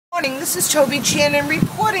This is Toby Channon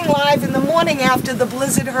reporting live in the morning after the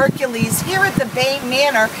blizzard Hercules here at the Bain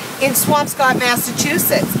Manor in Swampscott,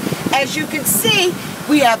 Massachusetts. As you can see,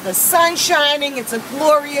 we have the sun shining. It's a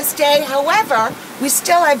glorious day. However, we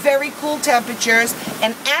still have very cool temperatures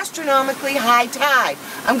and astronomically high tide.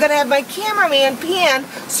 I'm going to have my cameraman pan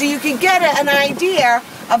so you can get an idea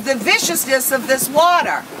of the viciousness of this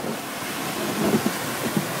water.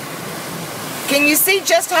 Can you see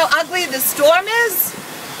just how ugly the storm is?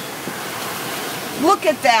 Look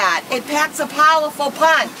at that. It packs a powerful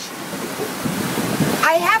punch.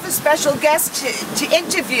 I have a special guest to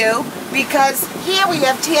interview because here we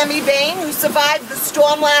have Tammy Bain, who survived the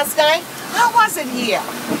storm last night. How was it here?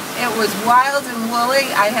 It was wild and woolly.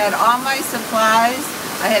 I had all my supplies.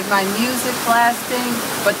 I had my music blasting,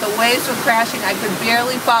 but the waves were crashing. I could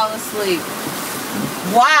barely fall asleep.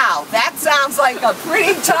 Wow, that sounds like a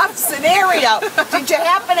pretty tough scenario. Did you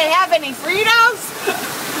happen to have any Fritos?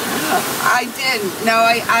 I didn't. No,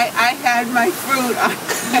 I had my fruit on.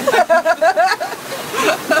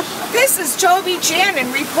 This is Toby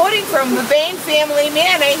Channon reporting from the Bain Family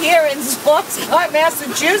Manor here in Swampscott,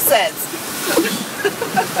 Massachusetts.